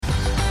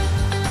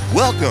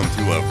Welcome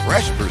to a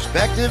Fresh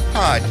Perspective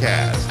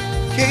podcast,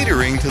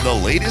 catering to the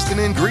latest in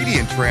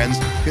ingredient trends,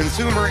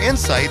 consumer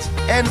insights,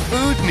 and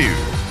food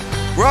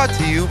news. Brought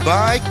to you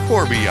by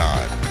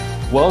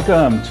Corbion.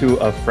 Welcome to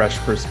a Fresh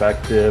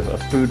Perspective, a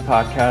food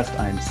podcast.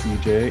 I'm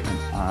CJ,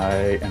 and I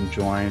am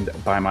joined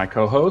by my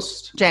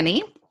co-host,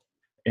 Jenny.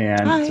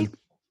 And hi.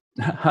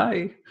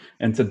 Hi.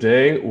 And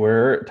today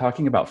we're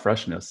talking about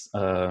freshness.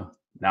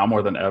 Now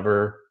more than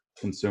ever,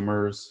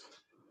 consumers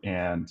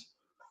and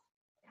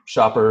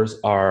shoppers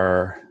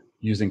are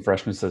using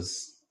freshness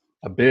as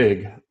a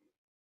big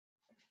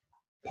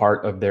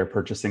part of their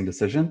purchasing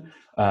decision.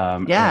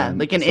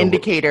 Like an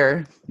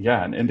indicator.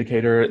 Yeah, an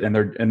indicator,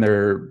 and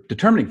they're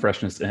determining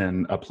freshness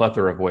in a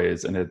plethora of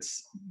ways, and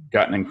it's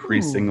gotten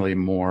increasingly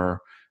more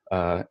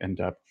in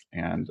depth.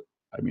 And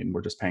I mean,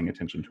 we're just paying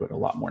attention to it a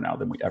lot more now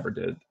than we ever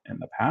did in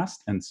the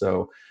past. And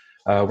so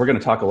we're going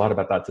to talk a lot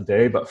about that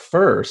today. But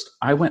first,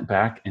 I went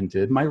back and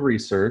did my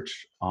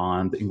research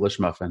on the English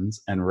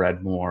muffins and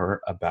read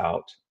more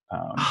about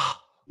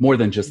more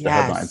than just the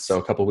headlines. So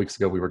a couple of weeks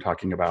ago, we were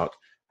talking about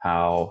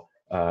how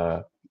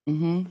there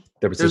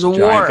was this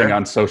giant thing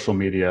on social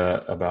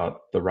media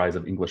about the rise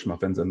of English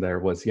muffins, and there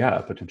was,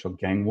 a potential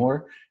gang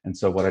war. And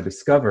so what I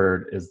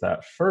discovered is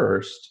that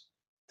first,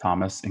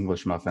 Thomas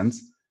English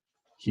Muffins,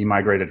 he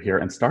migrated here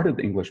and started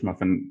the English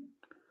muffin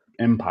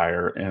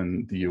empire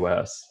in the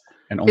U.S.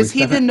 And only is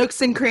he the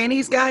Nooks and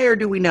Crannies guy, or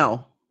do we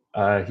know?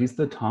 He's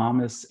the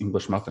Thomas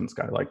English Muffins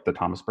guy, like the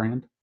Thomas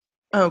brand.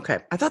 Oh, okay.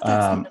 I thought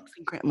that's the Nooks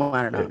and Crannies. Well,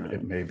 I don't know.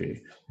 It may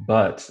be.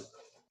 But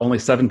only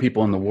 7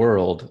 people in the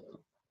world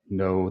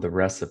know the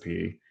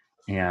recipe,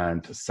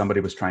 and somebody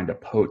was trying to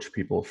poach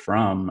people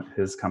from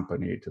his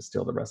company to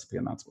steal the recipe,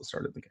 and that's what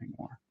started the gang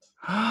war.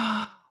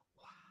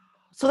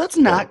 So that's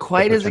not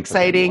quite as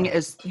exciting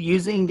as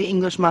using the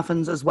English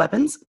muffins as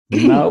weapons.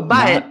 No,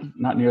 but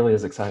not nearly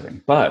as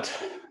exciting. But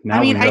now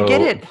I mean, I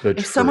get it.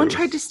 If someone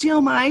tried to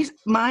steal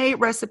my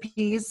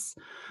recipes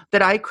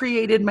that I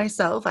created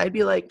myself, I'd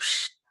be like,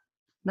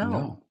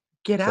 no.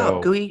 Get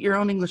out. Go eat your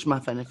own English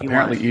muffin if you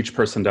want. Apparently, each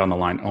person down the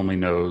line only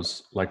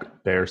knows like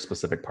their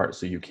specific part,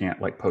 so you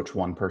can't like poach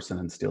one person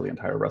and steal the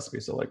entire recipe.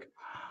 So like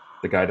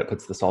the guy that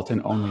puts the salt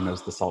in only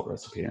knows the salt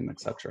recipe and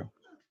etc.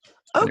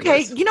 Okay,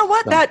 anyways, you know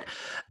what? That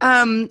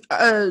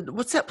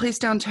what's that place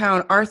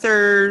downtown?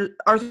 Arthur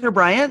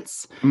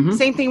Bryant's.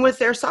 Same thing with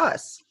their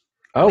sauce.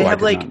 Oh, they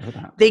have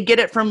they get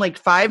it from like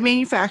 5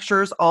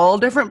 manufacturers, all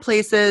different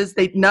places.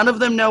 None of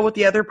them know what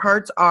the other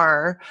parts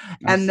are.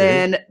 And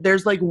then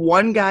there's like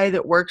one guy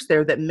that works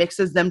there that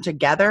mixes them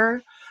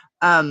together.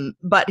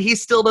 But he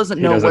still doesn't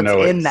know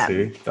what's in them.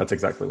 See, that's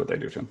exactly what they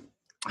do to him.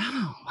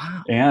 Oh,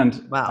 wow.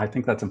 And I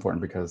think that's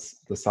important because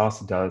the sauce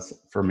does,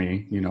 for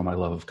me, my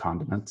love of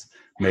condiments,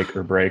 make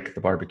or break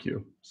the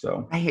barbecue.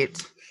 So I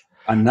hate.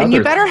 And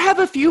you better have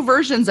a few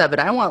versions of it.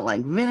 I want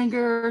like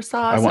vinegar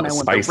sauce, and I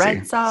want the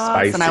red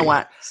sauce, and I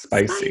want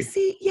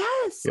spicy.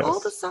 Yes,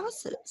 all the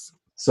sauces.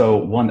 So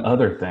one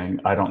other thing,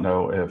 I don't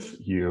know if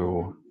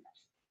you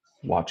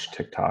watch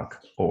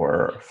TikTok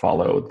or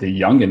follow the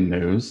Youngin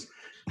News.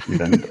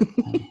 Am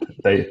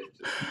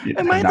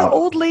I the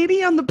old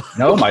lady on the podcast?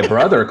 No, my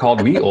brother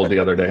called me old the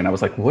other day, and I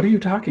was like, what are you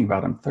talking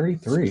about? I'm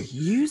 33.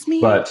 Excuse me?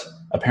 But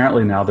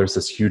apparently now there's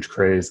this huge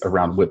craze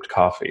around whipped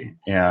coffee,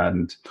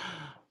 and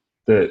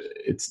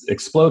it's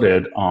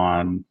exploded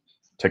on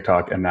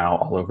TikTok and now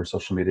all over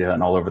social media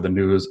and all over the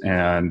news.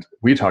 And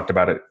we talked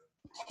about it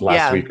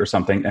last week or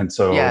something. And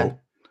so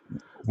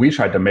we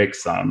tried to make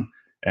some,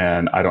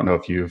 and I don't know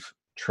if you've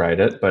tried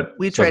it, but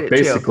we tried it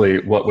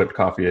basically too. What whipped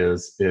coffee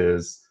is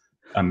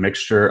a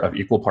mixture of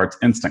equal parts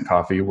instant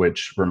coffee,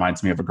 which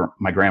reminds me of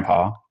my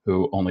grandpa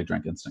who only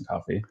drank instant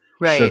coffee,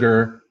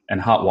 sugar and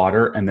hot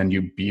water. And then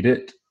you beat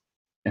it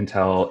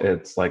until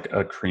it's like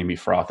a creamy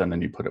froth, and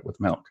then you put it with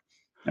milk.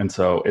 And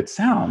so it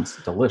sounds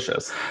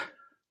delicious.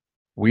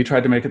 We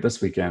tried to make it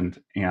this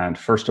weekend. And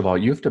first of all,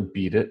 you have to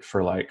beat it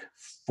for like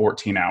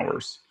 14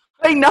 hours.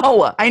 I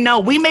know.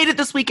 We made it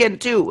this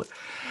weekend too.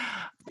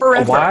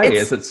 Forever. Why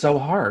is it so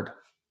hard?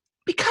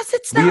 Because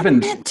it's not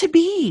meant to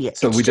be.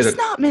 So we did it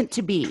not meant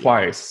to be.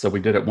 Twice. So we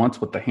did it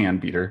once with the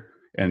hand beater,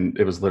 and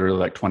it was literally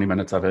like 20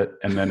 minutes of it.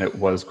 And then it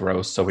was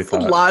gross. So we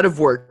thought, a lot of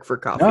work for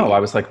coffee. No,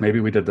 I was like, maybe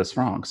we did this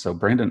wrong. So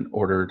Brandon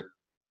ordered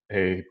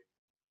an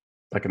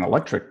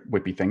electric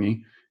whippy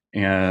thingy,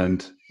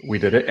 and we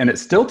did it, and it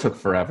still took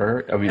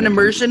forever. I mean, an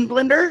immersion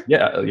blender?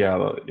 Yeah.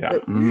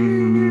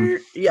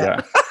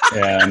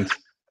 And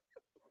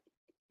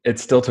it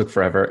still took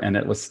forever, and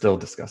it was still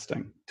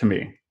disgusting to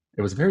me.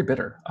 It was very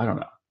bitter. I don't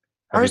know.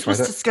 Ours was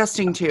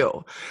disgusting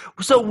too.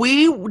 So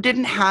we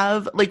didn't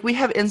have, we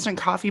have instant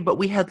coffee, but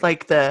we had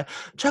like the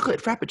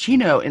chocolate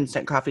frappuccino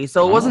instant coffee.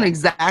 So it wasn't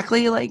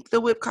exactly like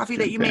the whipped coffee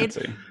that you made,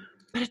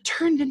 but it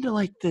turned into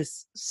like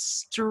this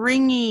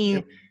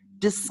stringy,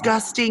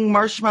 disgusting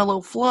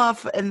marshmallow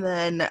fluff. And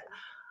then,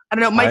 I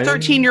don't know, my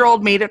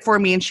 13-year-old made it for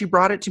me, and she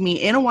brought it to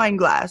me in a wine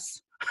glass.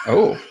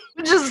 Oh.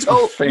 Just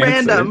so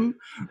random,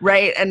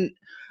 right? And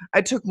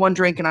I took one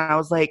drink, and I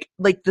was like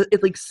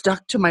it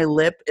stuck to my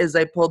lip as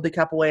I pulled the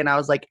cup away, and I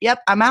was like, "Yep,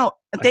 I'm out.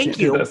 Thank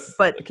you."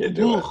 I can't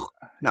do it.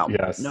 No.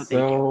 Yes. No, thank you.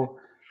 So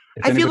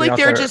if I feel anybody like out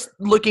they're there- just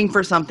looking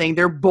for something.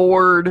 They're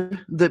bored.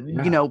 Yeah.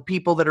 You know,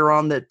 people that are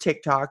on the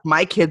TikTok.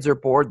 My kids are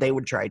bored. They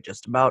would try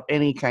just about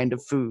any kind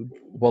of food.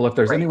 Well, if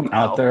there's right anyone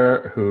now. out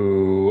there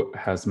who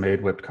has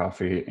made whipped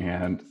coffee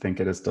and think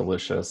it is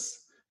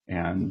delicious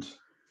and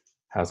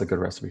has a good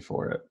recipe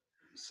for it,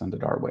 send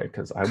it our way,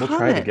 because I will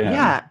try it Comment, again.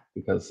 yeah.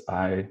 Because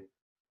I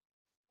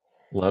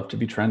love to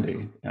be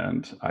trendy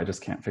and I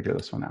just can't figure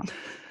this one out.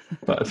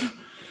 But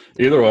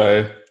either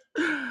way,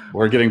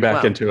 we're getting back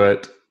Well. into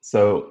it.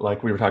 So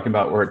like we were talking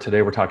about,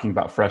 today we're talking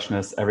about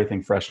freshness,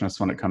 everything freshness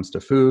when it comes to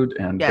food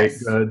and baked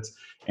Yes. goods.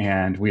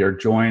 And we are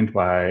joined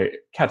by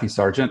Kathy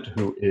Sargent,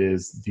 who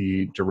is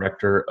the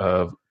Director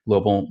of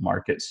Global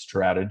Market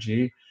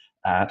Strategy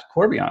at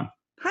Corbion.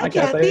 Hi,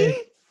 Kathy.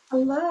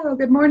 Hello,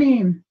 good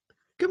morning.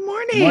 Good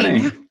morning. Good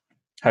morning.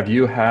 Have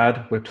you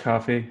had whipped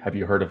coffee? Have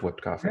you heard of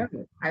whipped coffee?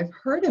 I've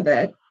heard of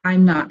it.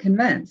 I'm not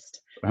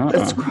convinced.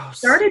 That's gross.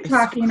 Started It's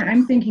talking, gross.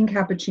 I'm thinking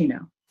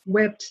cappuccino,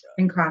 whipped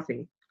and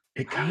coffee.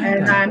 It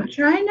And I'm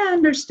trying to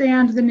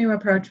understand the new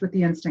approach with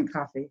the instant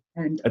coffee.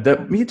 And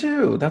me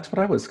too. That's what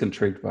I was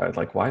intrigued by.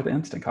 Like, why the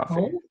instant coffee?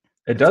 Oh.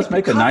 It does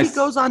make a coffee nice.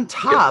 goes on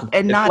top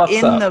and it not fluffs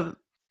in up. the.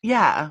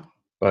 Yeah.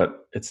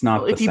 But it's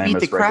not Well, the if you same beat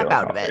as the crap regular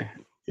out of coffee. it.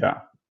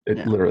 Yeah, it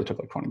Yeah. literally took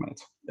like 20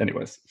 minutes.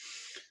 Anyways,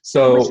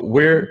 so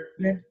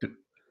Yeah.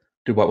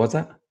 do what was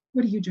that?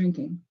 What are you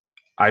drinking?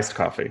 Iced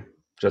coffee,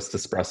 just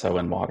espresso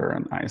and water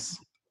and ice.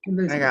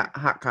 I got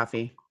hot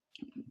coffee.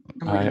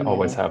 I like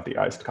always normal. have the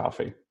iced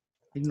coffee.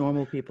 Like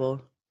normal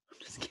people.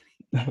 Just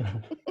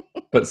kidding.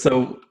 But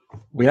so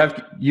we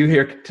have you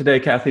here today,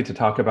 Kathy, to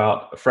talk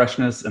about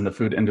freshness in the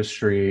food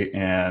industry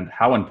and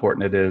how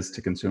important it is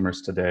to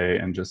consumers today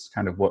and just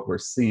kind of what we're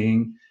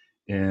seeing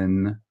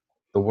in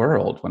the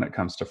world when it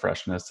comes to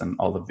freshness and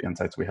all of the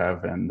insights we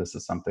have. And this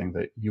is something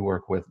that you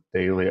work with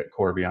daily at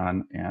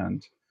Corbion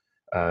and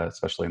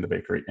especially in the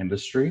bakery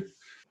industry.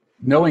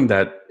 Knowing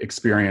that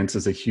experience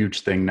is a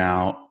huge thing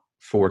now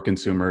for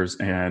consumers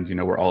and, you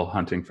know, we're all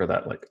hunting for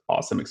that like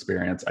awesome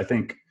experience. I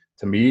think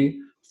to me,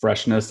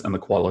 freshness and the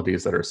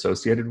qualities that are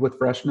associated with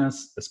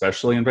freshness,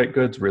 especially in baked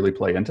goods, really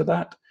play into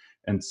that.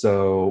 And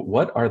so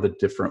what are the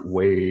different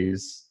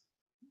ways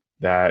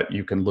that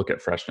you can look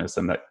at freshness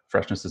and that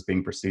freshness is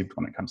being perceived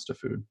when it comes to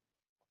food?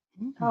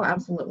 Oh,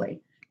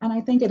 absolutely. And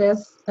I think it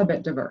is a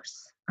bit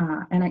diverse.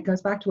 And it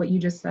goes back to what you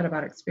just said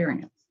about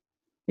experience.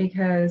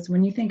 Because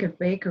when you think of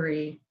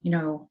bakery, you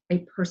know, a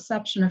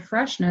perception of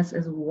freshness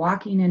is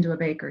walking into a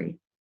bakery,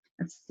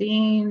 of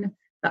seeing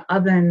the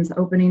ovens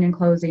opening and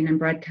closing and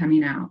bread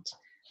coming out,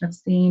 of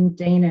seeing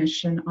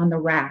Danish and on the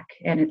rack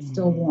and it's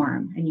still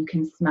warm and you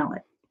can smell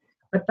it.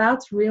 But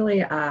that's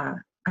really a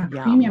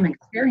premium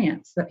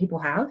experience that people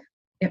have.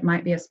 It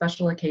might be a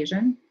special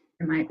occasion.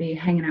 It might be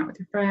hanging out with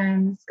your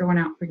friends, going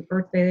out for your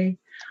birthday.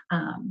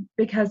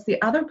 Because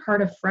the other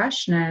part of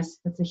freshness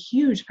that's a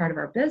huge part of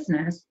our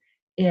business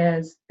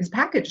is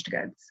packaged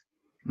goods.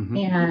 Mm-hmm.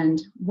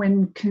 And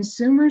when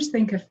consumers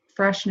think of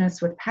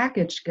freshness with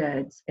packaged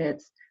goods,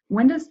 it's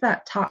when does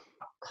that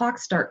clock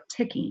start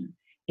ticking?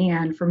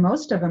 And for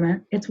most of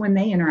them, it's when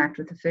they interact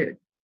with the food.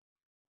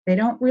 They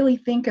don't really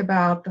think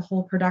about the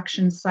whole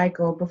production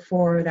cycle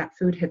before that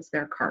food hits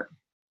their cart.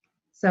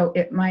 So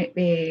it might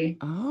be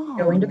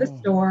going to the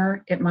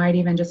store. It might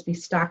even just be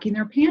stocking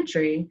their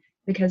pantry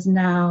because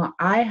now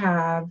I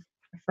have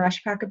a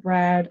fresh pack of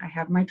bread. I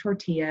have my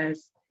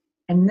tortillas.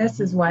 And this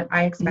is what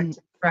I expect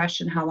to be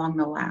fresh and how long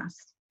they'll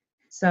last.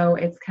 So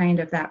it's kind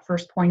of that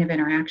first point of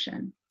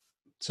interaction.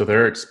 So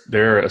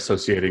they're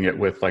associating it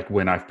with like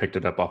when I've picked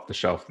it up off the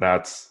shelf.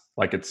 That's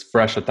like it's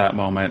fresh at that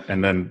moment,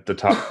 and then the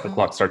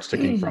clock starts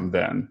ticking from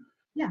then.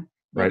 Yeah,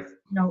 right.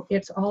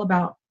 It's all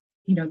about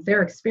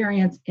their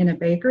experience in a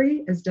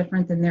bakery is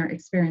different than their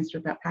experience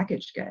with that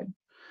packaged good,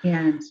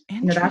 and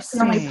that's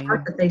the only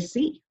part that they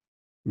see.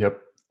 Yep.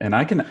 And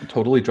I can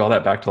totally draw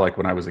that back to like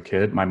when I was a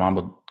kid. My mom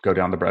would go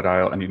down the bread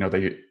aisle and,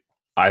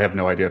 I have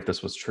no idea if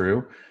this was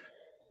true,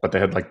 but they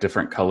had like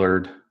different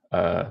colored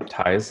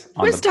ties.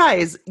 Twist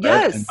ties.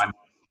 Yes. And my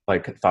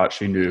mom thought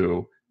she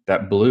knew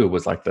that blue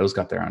was like, those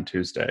got there on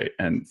Tuesday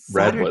and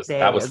red was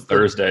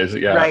Thursdays.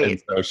 Yeah. Right.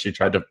 And so she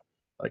tried to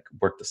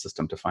work the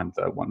system to find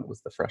the one that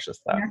was the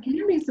freshest. There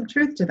can be some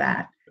truth to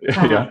that.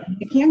 Yeah.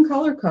 You can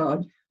color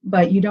code,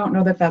 but you don't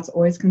know that that's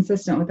always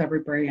consistent with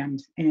every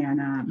brand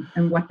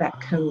and what that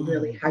code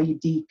really, how you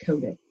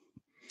decode it.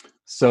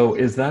 So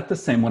is that the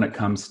same when it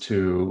comes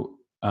to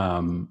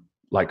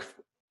like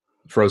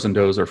frozen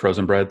doughs or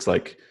frozen breads?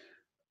 Like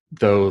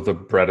though the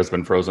bread has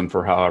been frozen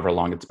for however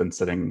long it's been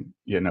sitting,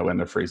 in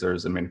the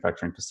freezers and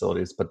manufacturing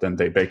facilities, but then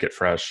they bake it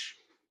fresh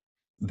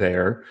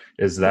there.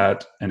 Is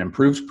that an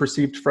improved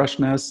perceived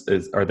freshness?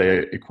 Are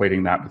they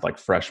equating that with like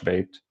fresh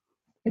baked?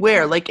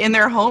 Where? Like in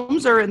their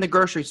homes or in the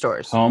grocery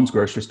stores? Homes,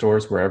 grocery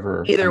stores,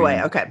 wherever. Either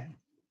way, okay.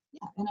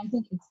 Yeah, and I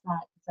think it's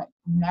that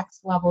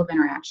next level of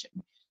interaction.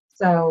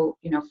 So,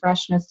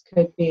 freshness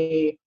could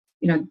be,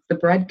 the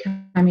bread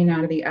coming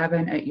out of the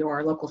oven at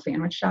your local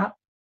sandwich shop,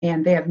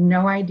 and they have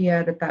no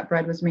idea that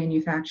bread was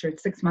manufactured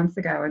 6 months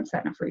ago and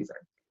set in a freezer.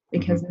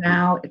 because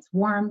now it's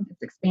warm,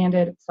 it's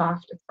expanded, it's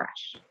soft, it's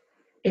fresh.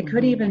 It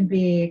could even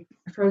be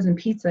a frozen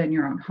pizza in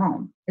your own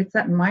home. It's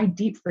at my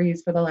deep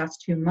freeze for the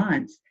last 2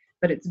 months,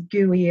 but it's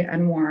gooey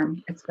and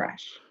warm, it's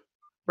fresh.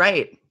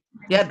 Right.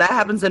 Yeah, that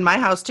happens in my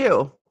house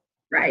too.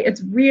 Right.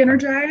 It's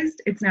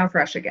re-energized. It's now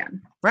fresh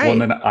again. Right. Well,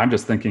 and then I'm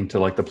just thinking to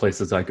like the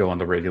places I go on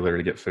the regular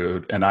to get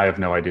food, and I have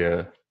no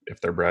idea if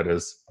their bread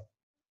is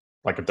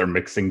like if they're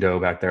mixing dough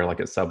back there, like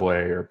at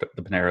Subway or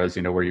the Paneras,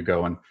 you know, where you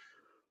go and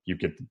you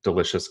get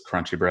delicious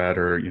crunchy bread,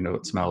 or you know,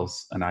 it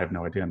smells. And I have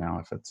no idea now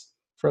if it's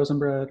frozen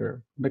bread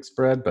or mixed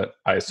bread, but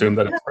I assume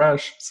that it's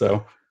fresh.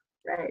 So,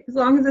 right. As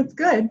long as it's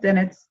good, then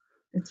it's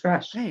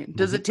fresh. Right.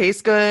 Does it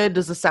taste good?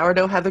 Does the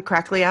sourdough have the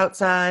crackly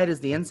outside? Is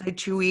the inside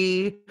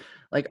chewy?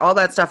 Like all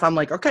that stuff. I'm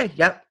like, okay,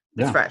 yep,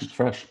 it's fresh. It's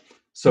fresh.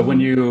 So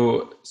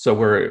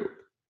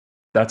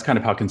that's kind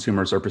of how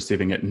consumers are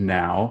perceiving it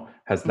now.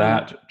 Has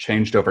that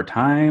changed over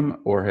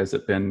time, or has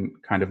it been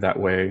kind of that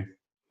way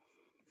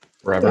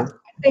forever? Yes.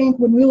 I think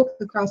when we look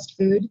across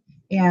food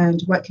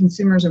and what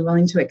consumers are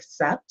willing to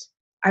accept,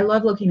 I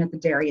love looking at the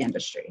dairy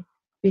industry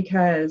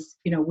because,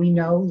 you know, we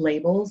know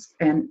labels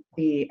and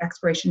the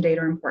expiration date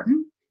are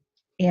important.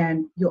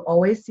 And you'll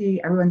always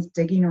see everyone's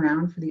digging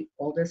around for the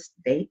oldest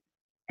date,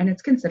 and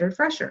it's considered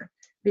fresher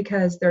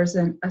because there's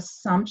an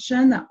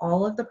assumption that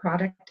all of the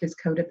product is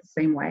coded the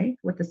same way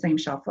with the same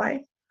shelf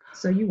life.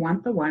 So you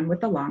want the one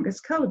with the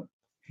longest code.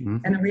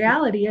 And the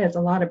reality is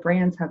a lot of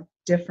brands have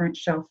different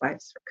shelf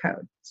lives for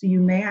code. So you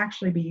may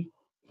actually be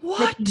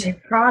picking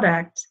a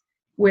product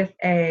with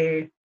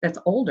that's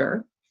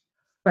older,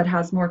 but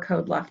has more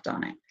code left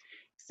on it.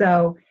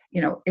 So,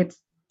 you know, it's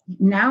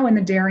now in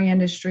the dairy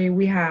industry,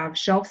 we have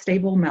shelf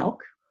stable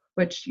milk,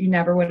 which you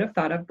never would have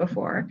thought of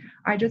before.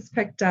 I just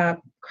picked up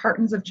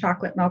cartons of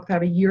chocolate milk that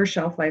have a year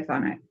shelf life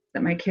on it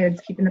that my kids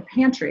keep in the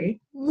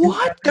pantry.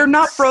 What? They're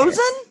not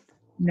frozen?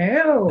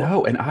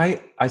 No. And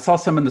I saw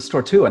some in the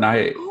store too, and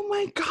Oh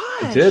my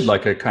gosh. did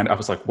like I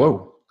was like,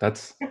 whoa,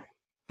 that's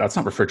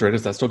not refrigerated.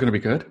 Is that still going to be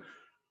good?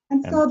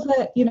 And so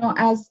that, you know,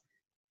 as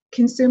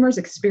consumers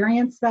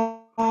experience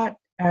that,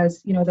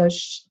 as, you know,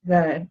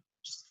 the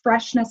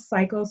freshness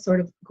cycle sort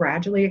of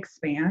gradually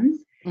expands,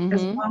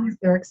 as long as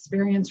their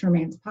experience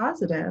remains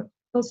positive,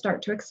 they'll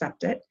start to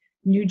accept it.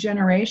 New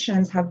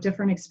generations have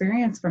different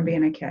experience from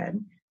being a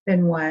kid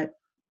than what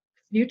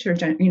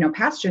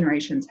past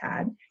generations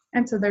had.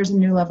 And so there's a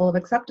new level of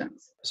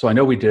acceptance. So I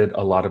know we did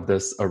a lot of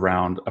this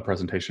around a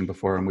presentation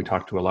before, and we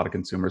talked to a lot of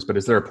consumers, but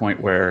is there a point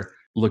where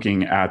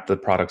looking at the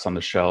products on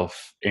the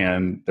shelf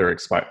and their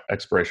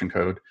expiration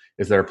code,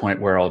 is there a point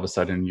where all of a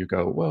sudden you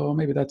go, well,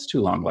 maybe that's too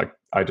long? Like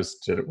I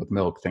just did it with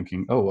milk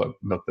thinking, oh, a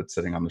milk that's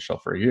sitting on the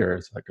shelf for a year,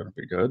 is that going to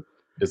be good?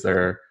 Is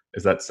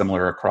that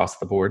similar across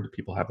the board? Do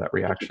people have that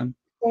reaction?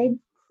 Could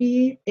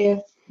be if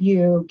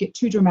you get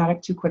too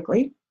dramatic too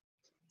quickly.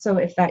 So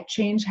if that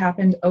change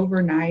happened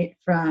overnight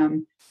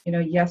from, you know,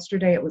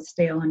 yesterday it was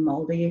stale and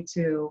moldy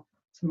to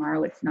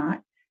tomorrow it's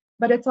not.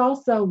 But it's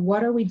also,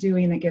 what are we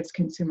doing that gives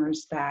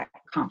consumers that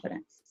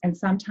confidence? And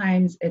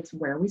sometimes it's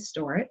where we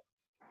store it.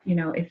 You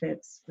know, if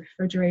it's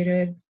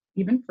refrigerated,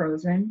 even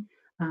frozen,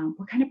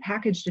 what kind of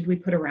package did we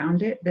put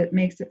around it that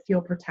makes it feel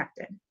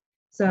protected?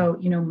 So,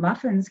 you know,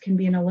 muffins can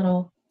be in a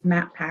little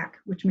matte pack,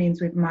 which means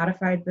we've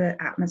modified the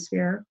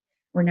atmosphere.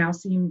 We're now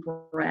seeing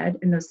bread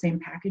in those same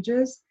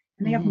packages,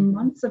 and they have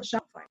months of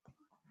shelf life.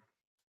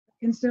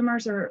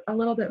 Consumers are a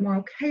little bit more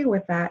okay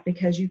with that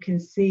because you can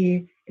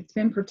see it's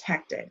been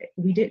protected.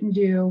 We didn't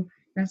do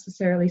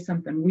necessarily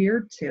something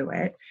weird to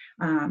it,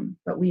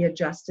 but we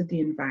adjusted the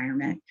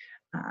environment.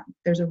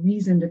 There's a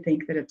reason to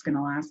think that it's going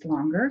to last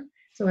longer.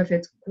 So if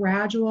it's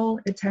gradual,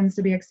 it tends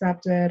to be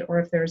accepted, or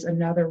if there's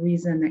another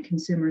reason that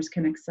consumers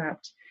can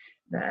accept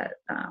that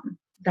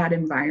that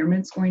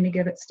environment's going to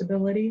give it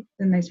stability,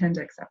 then they tend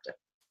to accept it.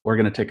 We're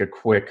going to take a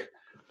quick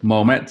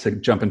moment to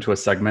jump into a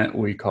segment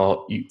we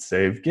call Eat,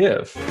 Save,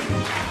 Give.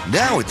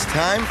 Now it's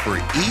time for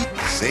Eat,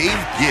 Save,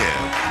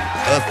 Give,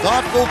 a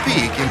thoughtful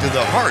peek into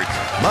the hearts,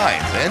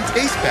 minds, and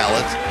taste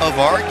palates of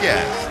our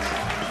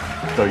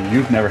guests. So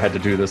you've never had to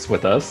do this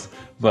with us,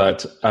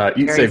 but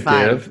Eat, Very Save,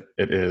 fun. Give,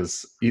 it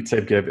is Eat,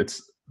 Save, Give.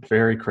 It's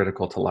very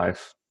critical to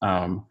life.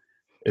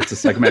 It's a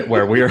segment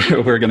where we're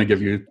going to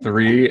give you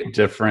 3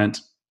 different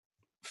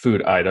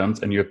food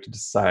items, and you have to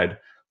decide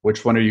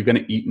which one are you going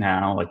to eat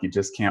now, like you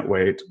just can't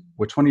wait,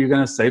 which one are you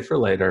going to save for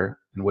later,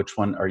 and which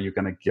one are you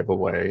going to give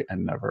away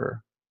and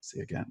never see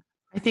again.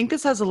 I think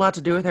this has a lot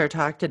to do with our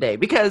talk today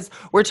because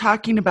we're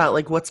talking about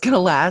like what's going to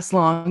last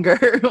longer,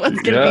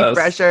 what's going to be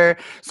fresher.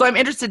 So I'm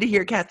interested to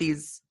hear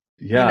Kathy's.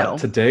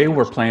 Today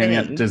we're playing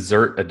it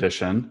dessert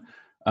edition.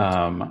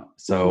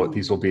 So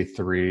these will be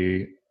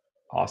 3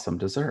 awesome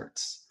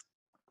desserts.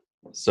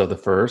 So the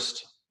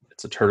first,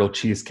 it's a turtle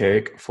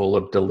cheesecake full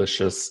of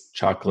delicious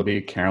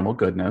chocolatey caramel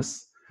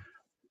goodness.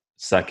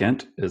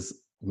 Second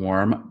is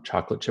warm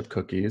chocolate chip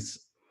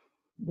cookies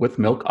with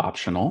milk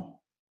optional.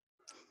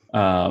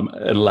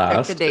 And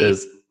last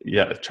is,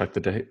 check the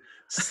date.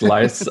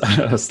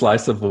 A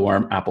slice of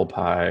warm apple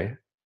pie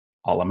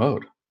a la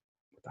mode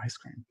with ice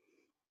cream.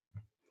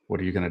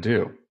 What are you going to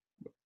do?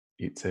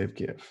 Eat, save,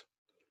 give.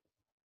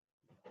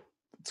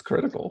 It's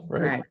critical,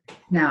 right?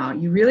 Now,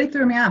 you really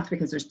threw me off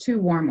because there's 2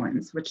 warm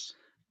ones, which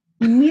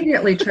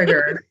immediately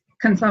triggers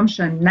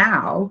consumption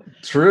now.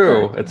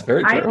 True. It's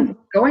very I true. am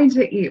going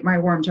to eat my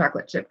warm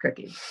chocolate chip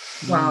cookie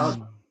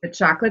while the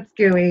chocolate's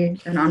gooey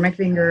and on my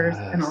fingers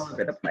and all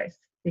over the place,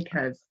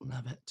 because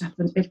Love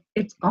it.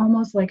 it's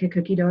almost like a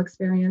cookie dough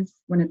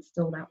experience when it's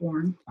still that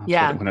warm.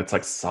 Yeah. When it's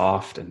like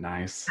soft and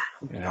nice.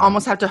 Yeah.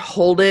 Almost have to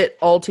hold it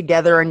all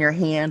together in your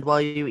hand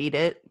while you eat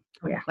it.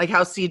 Oh, yeah. Like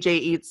how CJ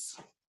eats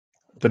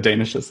The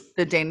Danishes.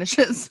 the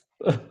Danishes.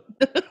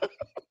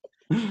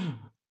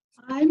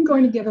 I'm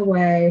going to give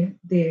away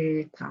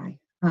the pie,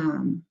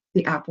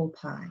 the apple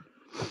pie.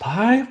 A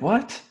pie?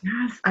 What?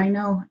 Yes, I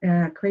know,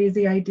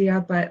 crazy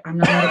idea, but I'm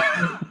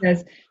not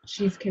because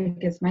cheesecake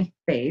is my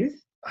fave,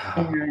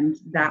 and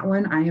that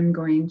one I am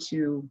going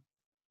to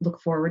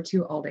look forward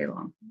to all day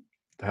long.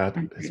 That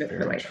and is save it for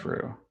very later.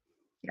 true.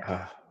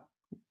 Yeah.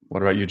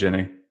 What about you,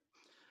 Jenny?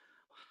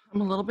 I'm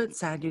a little bit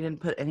sad you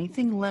didn't put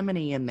anything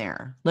lemony in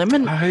there.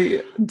 Lemon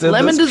I did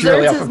lemon this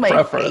purely desserts off is of my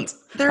preference.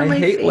 favorite. They're I my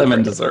hate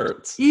lemon favorite.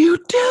 desserts. You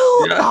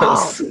do?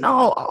 Yes. Oh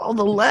no, all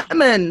the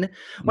lemon.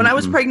 When I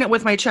was Mm-mm. pregnant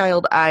with my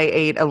child, I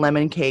ate a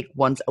lemon cake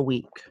once a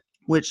week,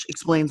 which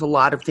explains a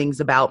lot of things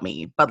about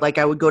me. But like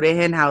I would go to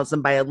Hen House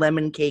and buy a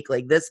lemon cake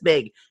like this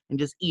big and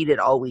just eat it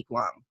all week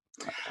long.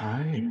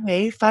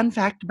 Anyway, fun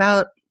fact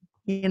about,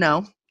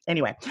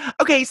 anyway.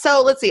 Okay,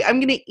 so let's see. I'm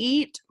going to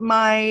eat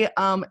my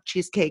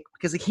cheesecake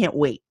because I can't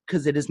wait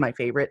because it is my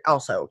favorite.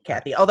 Also,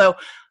 Kathy, although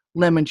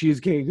lemon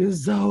cheesecake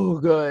is so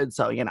good.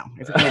 So, if you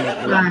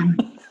can't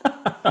eat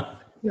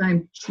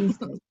Lime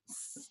cheesecake.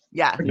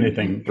 yeah.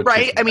 Anything with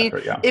Right? cheese I mean,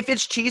 pepper, yeah. if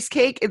it's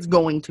cheesecake, it's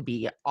going to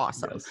be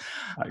awesome. Yes,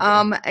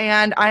 I agree.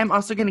 And I'm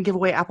also going to give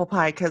away apple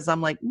pie because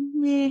I'm like,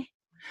 meh.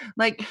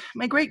 Like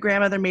my great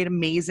grandmother made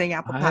amazing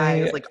apple pie.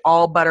 It was like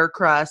all butter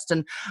crust,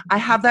 and I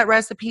have that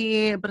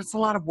recipe, but it's a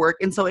lot of work.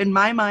 And so in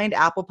my mind,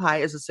 apple pie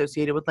is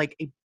associated with like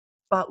a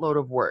buttload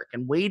of work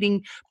and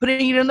waiting,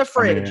 putting it in the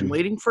fridge and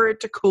waiting for it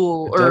to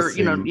cool, It does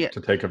seem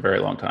to take a very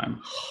long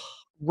time.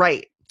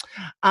 Right.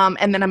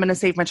 And then I'm going to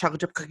save my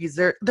chocolate chip cookies.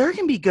 They're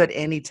can be good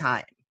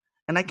anytime.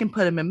 And I can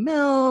put them in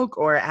milk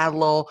or add a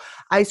little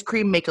ice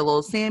cream, make a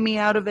little Sammy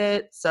out of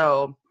it.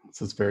 So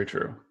this is very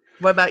true.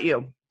 What about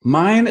you?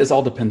 Mine is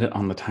all dependent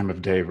on the time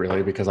of day,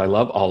 really, because I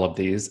love all of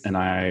these. And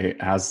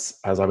as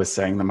I was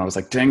saying them, I was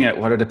like, dang it,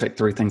 why did I pick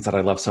 3 things that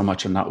I love so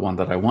much and not one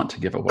that I want to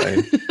give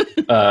away?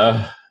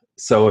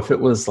 So if it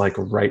was like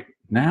right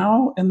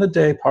now in the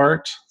day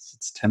part,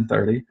 it's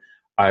 10:30,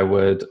 I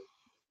would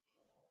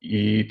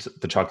eat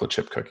the chocolate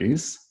chip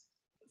cookies.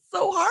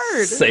 So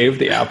hard. Save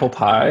the apple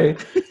pie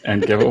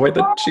and give away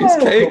the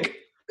cheesecake.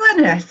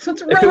 Goodness,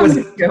 what's wrong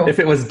with you? If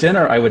it was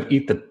dinner, I would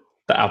eat the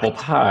apple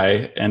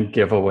pie and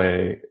give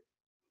away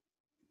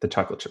the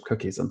chocolate chip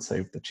cookies and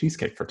save the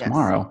cheesecake for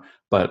tomorrow.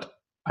 But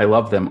I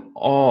love them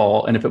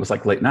all. And if it was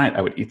like late night,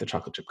 I would eat the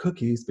chocolate chip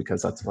cookies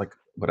because that's like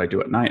what I do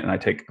at night. And I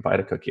take a bite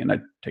of cookie and I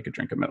take a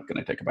drink of milk and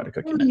I take a bite of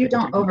cookie. You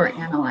don't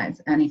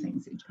overanalyze anything,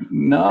 CJ.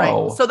 No.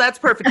 Right. So that's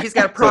perfect. He's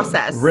got a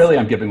process. So really,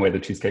 I'm giving away the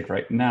cheesecake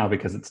right now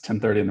because it's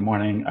 10:30 in the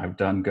morning. I've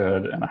done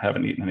good and I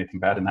haven't eaten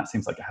anything bad. And that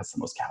seems like it has the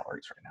most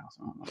calories right now.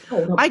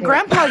 So my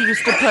grandpa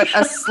used to put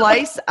a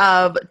slice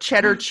of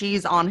cheddar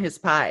cheese on his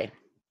pie.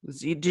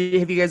 Have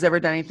you guys ever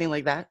done anything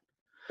like that?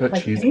 Put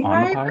like cheese any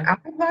on the pie? pie?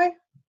 Apple pie?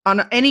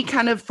 On any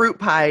kind of fruit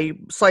pie,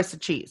 slice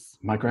of cheese.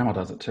 My grandma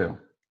does it too.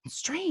 It's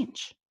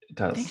strange. It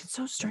does. I think it's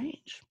so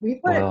strange.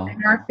 We put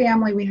in our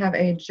family, we have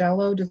a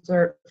Jell-O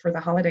dessert for the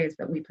holidays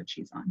that we put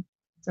cheese on.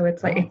 So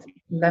it's like it's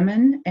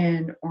lemon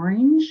and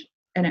orange,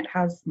 and it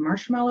has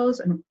marshmallows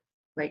and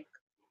like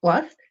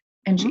fluff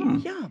and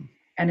cheese. Yum.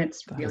 And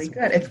it's really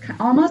good. It's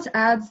almost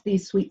adds the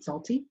sweet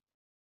salty.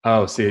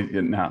 Oh, see,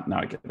 now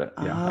I get it.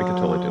 Yeah, I could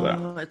totally do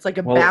that. It's like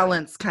a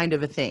balance kind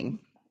of a thing.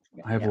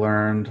 I've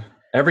learned,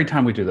 every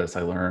time we do this,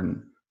 I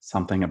learn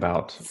something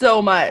about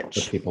so much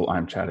the people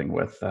I'm chatting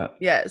with that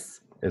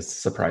is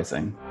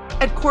surprising.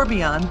 At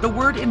Corbion, the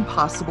word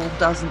impossible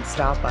doesn't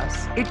stop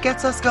us. It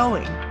gets us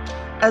going.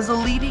 As a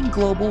leading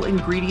global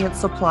ingredient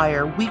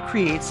supplier, we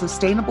create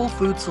sustainable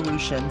food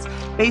solutions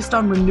based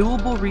on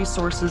renewable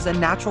resources and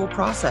natural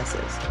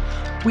processes.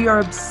 We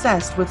are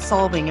obsessed with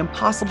solving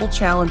impossible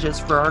challenges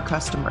for our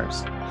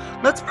customers.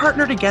 Let's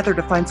partner together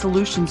to find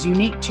solutions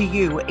unique to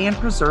you and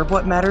preserve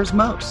what matters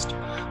most.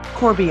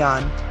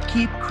 Corbion,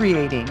 keep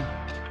creating.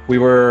 We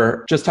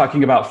were just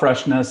talking about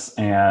freshness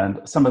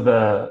and some of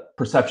the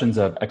perceptions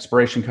of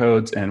expiration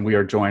codes, and we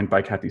are joined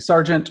by Kathy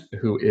Sargent,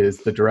 who is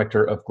the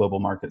Director of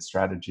Global Market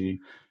Strategy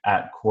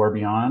at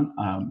Corbion.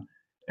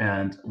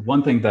 And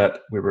one thing that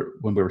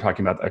when we were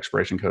talking about the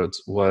expiration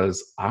codes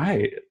was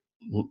I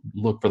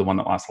look for the one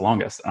that lasts the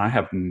longest. And I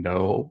have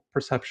no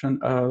perception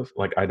of,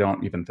 like, I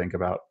don't even think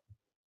about,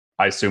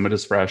 I assume it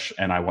is fresh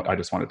and I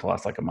just want it to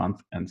last like a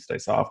month and stay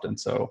soft. And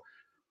so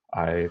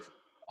I've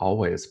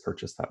always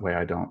purchased that way.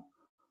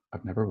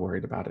 I've never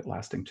worried about it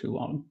lasting too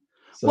long.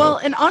 So, well,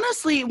 and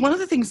honestly, one of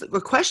the things,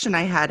 the question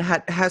I had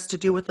has to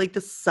do with like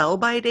the sell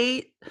by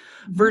date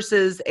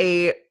versus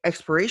a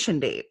expiration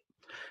date.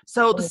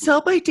 So the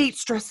sell by date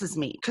stresses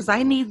me because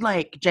I need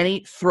like,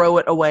 Jenny, throw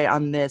it away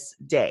on this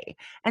day.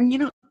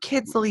 And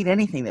kids will eat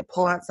anything. They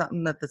pull out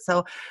something that the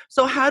sell.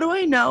 So how do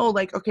I know,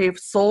 like, okay, if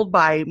sold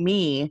by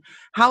me,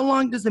 how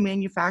long does the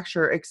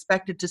manufacturer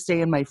expect it to stay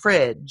in my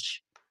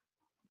fridge?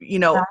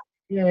 That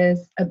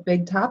is a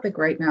big topic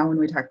right now when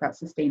we talk about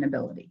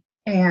sustainability.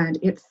 And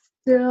it's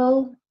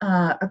still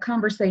a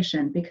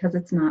conversation because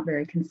it's not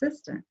very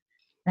consistent.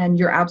 And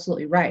you're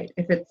absolutely right.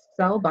 If it's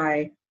sell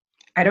by,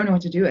 I don't know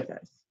what to do with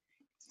this.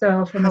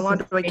 So from How a long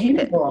do I keep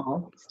it?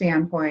 sustainable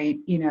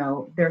standpoint,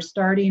 they're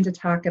starting to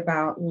talk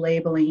about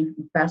labeling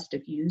best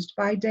if used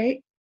by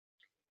date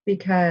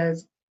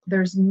because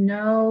there's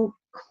no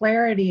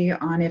clarity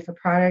on if a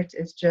product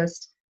is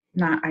just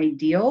not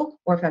ideal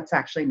or if it's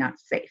actually not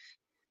safe.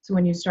 So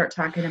when you start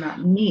talking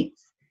about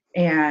meats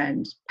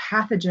and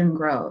pathogen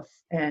growth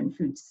and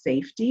food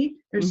safety,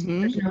 there's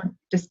no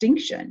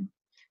distinction.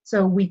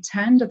 So we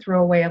tend to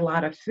throw away a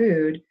lot of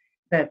food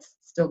that's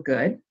still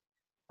good.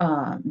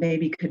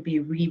 Maybe could be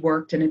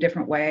reworked in a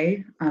different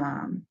way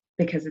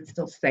because it's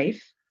still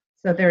safe.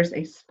 So there's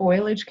a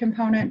spoilage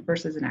component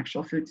versus an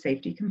actual food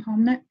safety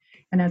component.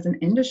 And as an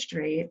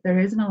industry, there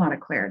isn't a lot of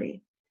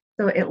clarity.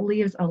 So it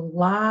leaves a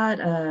lot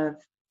of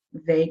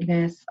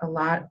vagueness, a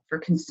lot for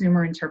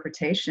consumer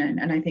interpretation.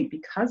 And I think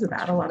because of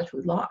that, a lot of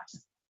food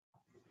loss.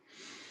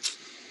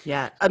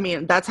 Yeah, I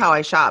mean, that's how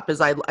I shop is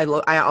I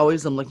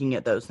always am looking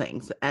at those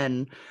things.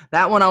 And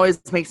that one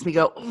always makes me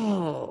go,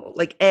 oh,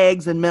 like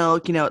eggs and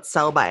milk, it's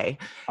sell by.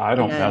 I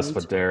don't mess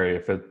with dairy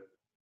if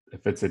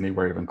it's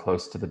anywhere even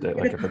close to the day.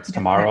 Like if it's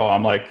tomorrow,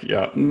 I'm like,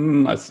 yeah,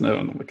 that's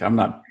no. Like I'm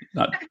not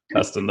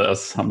testing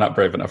this. I'm not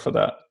brave enough for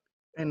that.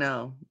 I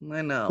know.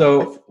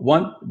 So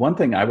one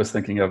thing I was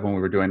thinking of when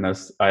we were doing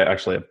this, I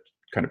actually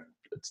have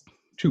it's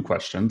two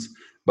questions,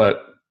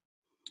 but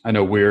I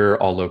know we're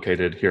all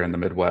located here in the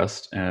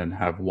Midwest and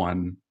have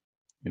one,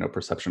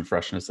 perception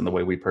freshness in the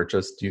way we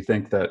purchase. Do you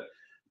think that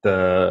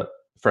the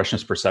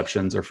freshness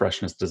perceptions or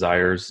freshness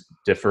desires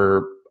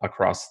differ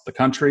across the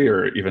country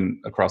or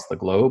even across the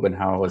globe? And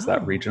how does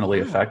that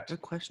regionally affect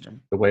good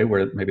question. The way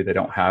where maybe they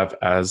don't have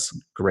as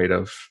great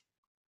of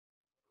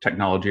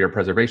technology or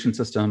preservation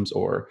systems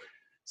or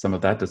some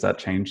of that? Does that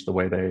change the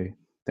way they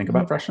think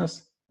about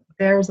freshness?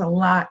 There's a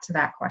lot to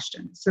that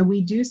question. So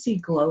we do see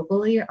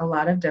globally a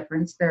lot of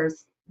difference.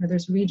 There's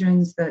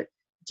regions that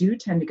do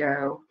tend to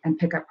go and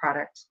pick up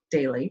product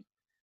daily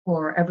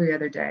or every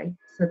other day.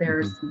 So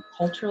there's some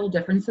cultural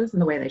differences in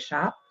the way they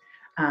shop,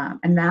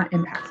 and that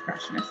impacts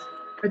freshness.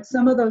 But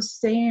some of those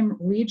same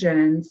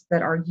regions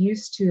that are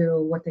used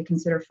to what they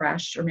consider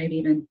fresh, or maybe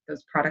even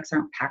those products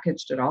aren't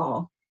packaged at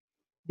all,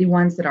 the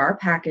ones that are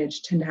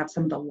packaged tend to have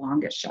some of the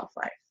longest shelf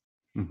life.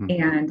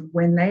 And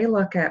when they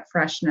look at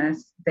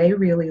freshness, they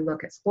really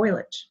look at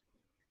spoilage.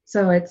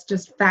 So it's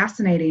just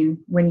fascinating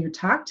when you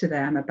talk to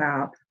them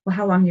about, well,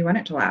 how long do you want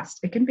it to last?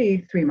 It can be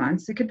 3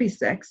 months, it could be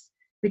 6,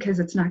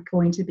 because it's not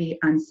going to be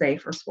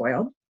unsafe or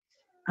spoiled.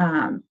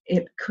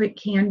 It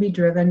can be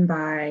driven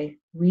by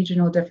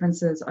regional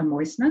differences on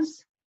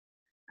moistness.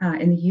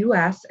 In the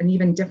US and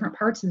even different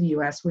parts of the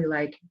US, we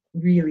like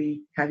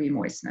really heavy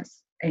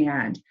moistness.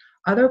 And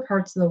other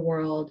parts of the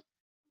world,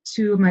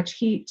 too much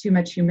heat, too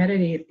much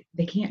humidity,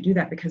 they can't do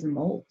that because of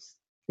molds.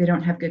 They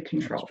don't have good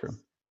controls.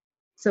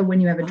 So when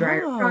you have a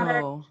drier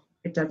product,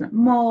 it doesn't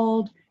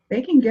mold.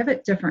 They can give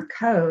it different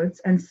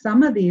codes. And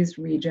some of these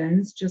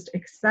regions just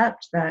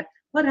accept that,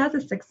 well, it has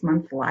a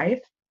 6-month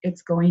life.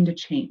 It's going to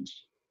change.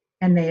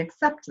 And they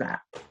accept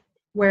that.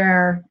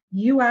 Where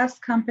US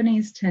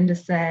companies tend to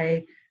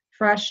say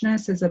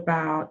freshness is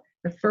about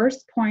the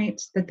first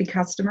point that the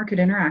customer could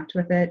interact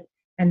with it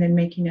and then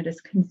making it as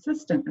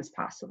consistent as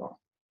possible.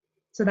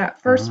 So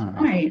that first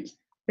point,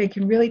 they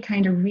can really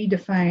kind of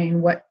redefine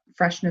what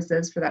freshness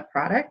is for that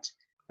product.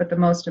 But the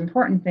most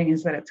important thing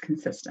is that it's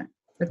consistent.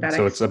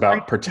 So it's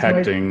about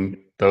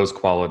protecting those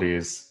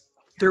qualities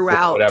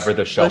throughout whatever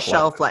the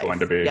shelf life is going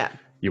to be. Yeah.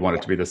 You want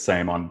it to be the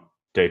same on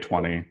day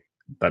 20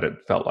 that it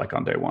felt like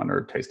on day 1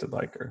 or tasted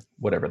like, or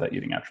whatever that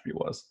eating attribute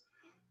was.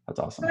 That's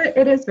awesome. But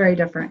it is very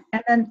different.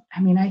 And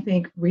then, I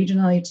think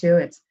regionally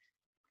too,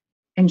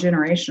 and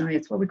generationally,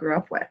 it's what we grew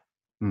up with.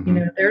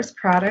 There's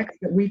products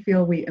that we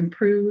feel we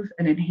improve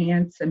and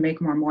enhance and make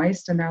more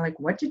moist. And they're like,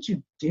 what did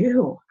you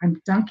do?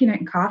 I'm dunking it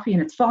in coffee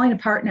and it's falling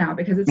apart now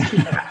because it's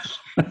too fresh.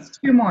 It's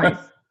too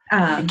moist.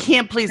 You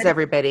can't please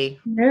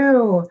everybody.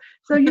 No.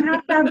 So you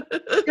have to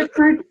have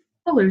different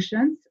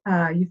solutions.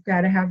 You've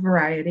got to have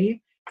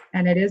variety.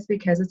 And it is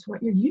because it's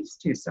what you're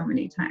used to so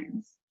many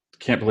times.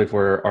 Can't believe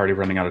we're already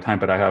running out of time,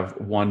 but I have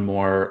one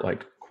more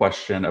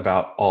question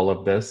about all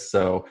of this.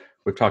 So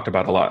we've talked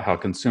about a lot how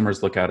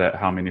consumers look at it,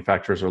 how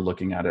manufacturers are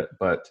looking at it,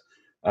 but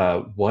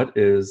what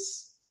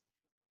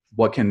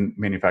can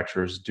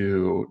manufacturers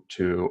do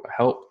to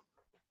help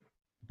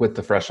with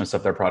the freshness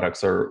of their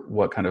products, or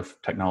what kind of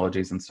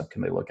technologies and stuff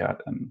can they look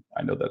at? And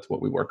I know that's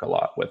what we work a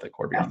lot with at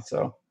Corbion. Yes,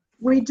 so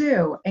we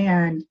do.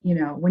 And,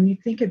 when you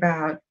think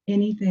about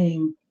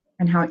anything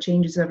and how it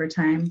changes over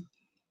time,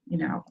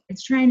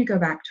 it's trying to go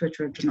back to its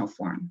original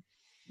form.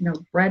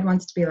 Bread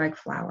wants to be like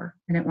flour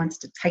and it wants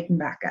to tighten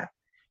back up.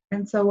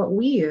 And so what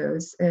we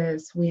use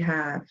is we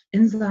have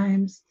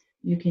enzymes,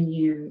 you can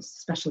use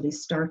specialty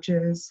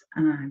starches,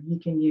 you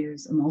can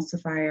use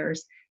emulsifiers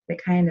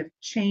that kind of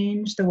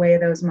change the way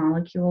those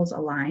molecules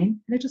align,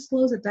 and it just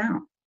slows it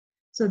down.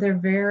 So they're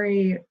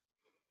very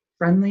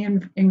friendly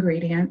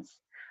ingredients.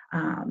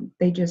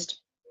 They just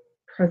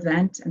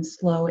prevent and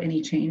slow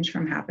any change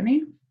from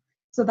happening.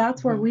 So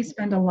that's where we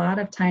spend a lot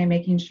of time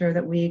making sure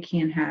that we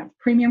can have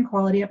premium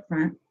quality up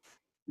front,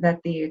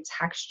 that the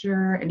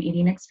texture and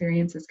eating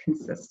experience is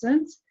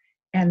consistent,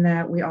 and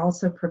that we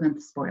also prevent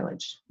the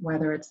spoilage,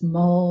 whether it's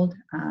mold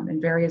in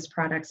various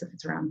products, if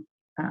it's around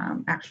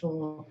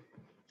actual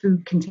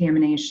food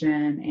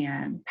contamination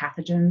and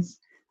pathogens,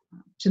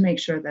 to make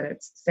sure that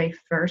it's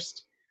safe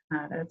first,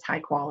 that it's high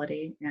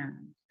quality,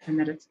 and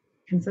that it's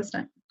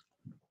consistent.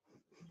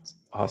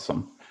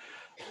 Awesome.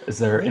 Is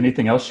there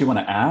anything else you want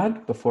to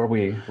add before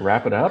we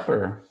wrap it up,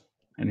 or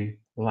any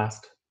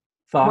last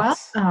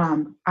thoughts?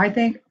 Well, I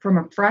think from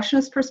a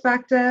freshness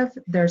perspective,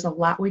 there's a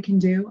lot we can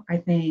do. I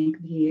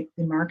think the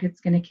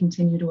market's going to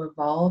continue to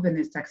evolve in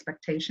its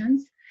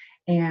expectations.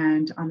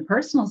 And on the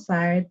personal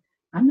side,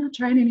 I'm not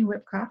trying any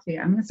whipped coffee.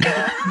 I'm going to stick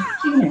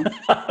with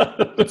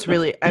cappuccino. It's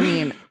really, I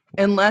mean,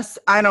 unless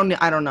I don't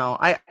know.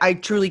 I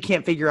truly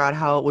can't figure out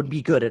how it would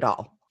be good at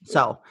all.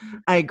 So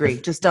I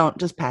agree. Just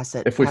pass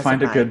it. If we pass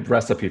find it a by. good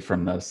recipe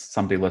from this,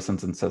 somebody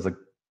listens and says, like,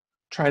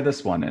 try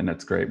this one and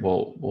it's great,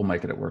 we'll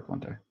make it work one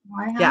day.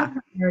 Well, I have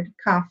heard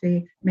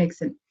coffee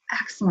makes an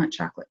excellent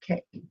chocolate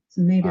cake.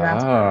 So maybe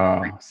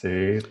that's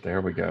see,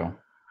 there we go.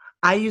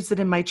 I use it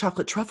in my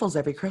chocolate truffles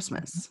every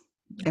Christmas.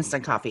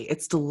 Instant coffee.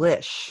 It's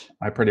delish.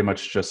 I pretty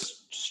much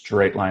just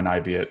straight line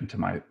IB it into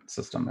my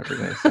system every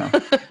day. So.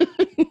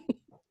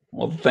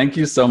 Well, thank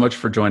you so much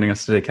for joining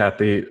us today,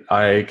 Kathy.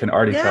 I can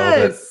already tell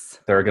that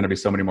there are going to be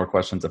so many more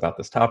questions about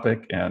this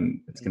topic and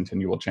its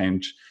continual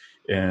change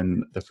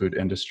in the food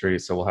industry.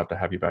 So we'll have to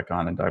have you back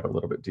on and dive a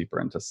little bit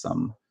deeper into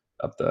some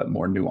of the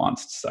more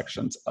nuanced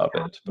sections of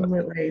it.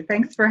 Absolutely.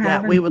 Thanks for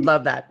having me. We would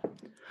love that.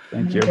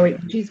 Thank you. Enjoy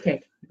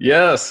cheesecake.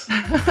 Yes.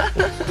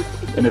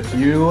 And if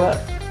you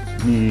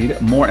need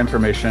more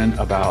information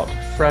about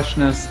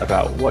freshness,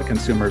 about what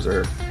consumers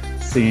are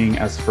seeing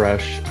as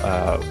fresh,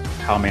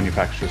 how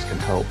manufacturers can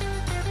help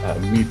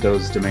meet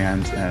those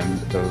demands and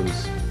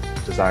those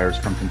desires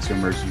from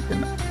consumers, you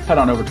can head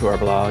on over to our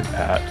blog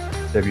at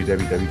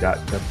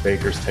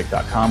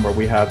www.thebakerstake.com, where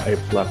we have a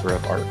plethora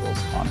of articles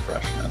on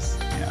freshness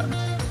and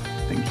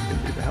things you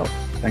can do to help.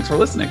 Thanks for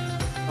listening.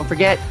 Don't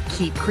forget,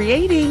 keep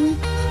creating.